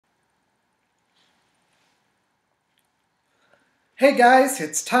Hey guys,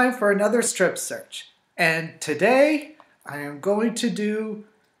 it's time for another strip search. And today I am going to do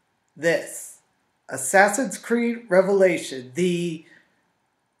this. Assassin's Creed Revelation.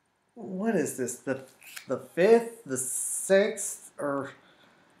 What is this? The fifth, the sixth, or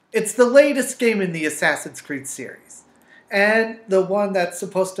it's the latest game in the Assassin's Creed series. And the one that's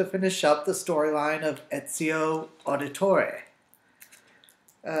supposed to finish up the storyline of Ezio Auditore.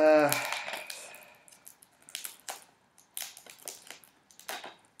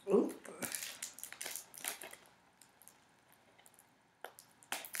 Oop.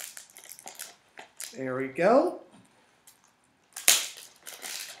 There we go.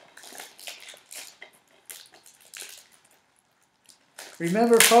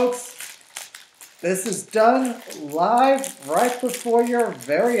 Remember, folks, this is done live right before your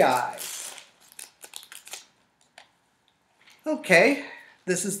very eyes. Okay,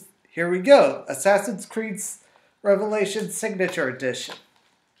 here we go. Assassin's Creed Revelation Signature Edition.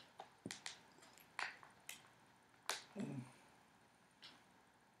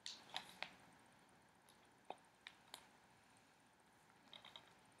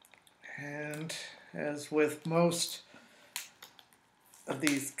 And as with most of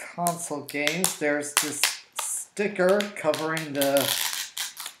these console games, there's this sticker covering the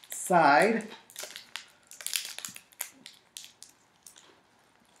side.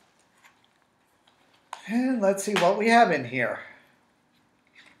 And let's see what we have in here.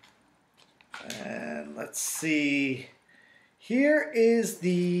 And let's see. Here is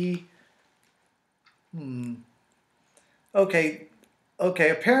the...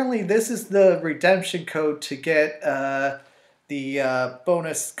 Okay, apparently this is the redemption code to get the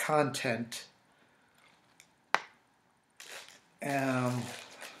bonus content.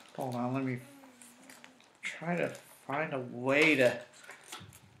 Hold on, let me try to find a way to...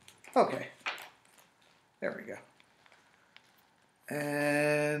 Okay, there we go.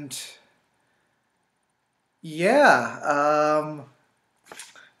 And yeah,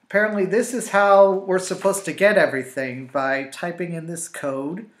 apparently this is how we're supposed to get everything, by typing in this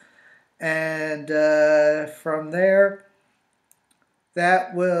code. And from there,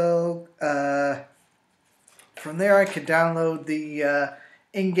 that will... from there I could download the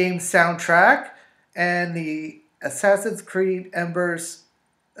in-game soundtrack and the Assassin's Creed Embers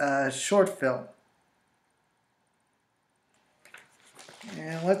short film.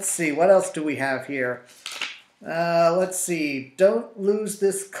 And let's see, what else do we have here? Let's see, don't lose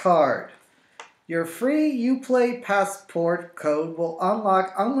this card. Your free Uplay Passport code will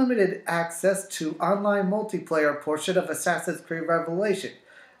unlock unlimited access to online multiplayer portion of Assassin's Creed Revelation,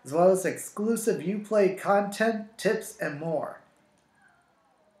 as well as exclusive Uplay content, tips, and more.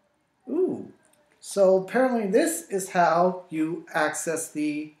 Ooh, so apparently this is how you access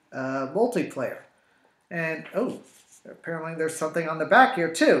the multiplayer. And, oh, apparently there's something on the back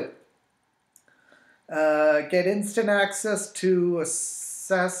here too. Get instant access to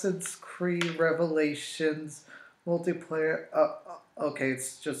Assassin's Creed Revelations multiplayer. Okay,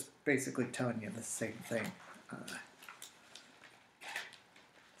 it's just basically telling you the same thing.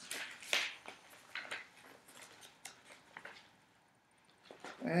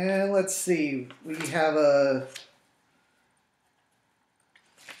 And let's see, we have a...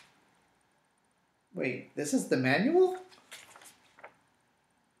 Wait, this is the manual?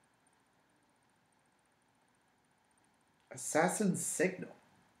 Assassin's Signal.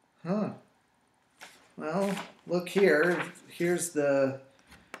 Huh. Well, look here. Here's the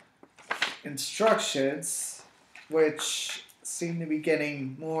instructions, which seem to be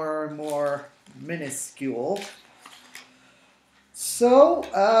getting more and more minuscule. So,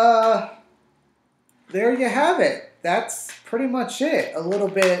 there you have it. That's pretty much it. A little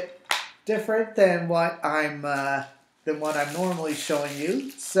bit different than what I'm normally showing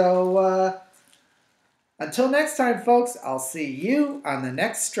you. So, until next time, folks, I'll see you on the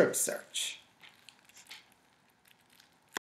next strip search.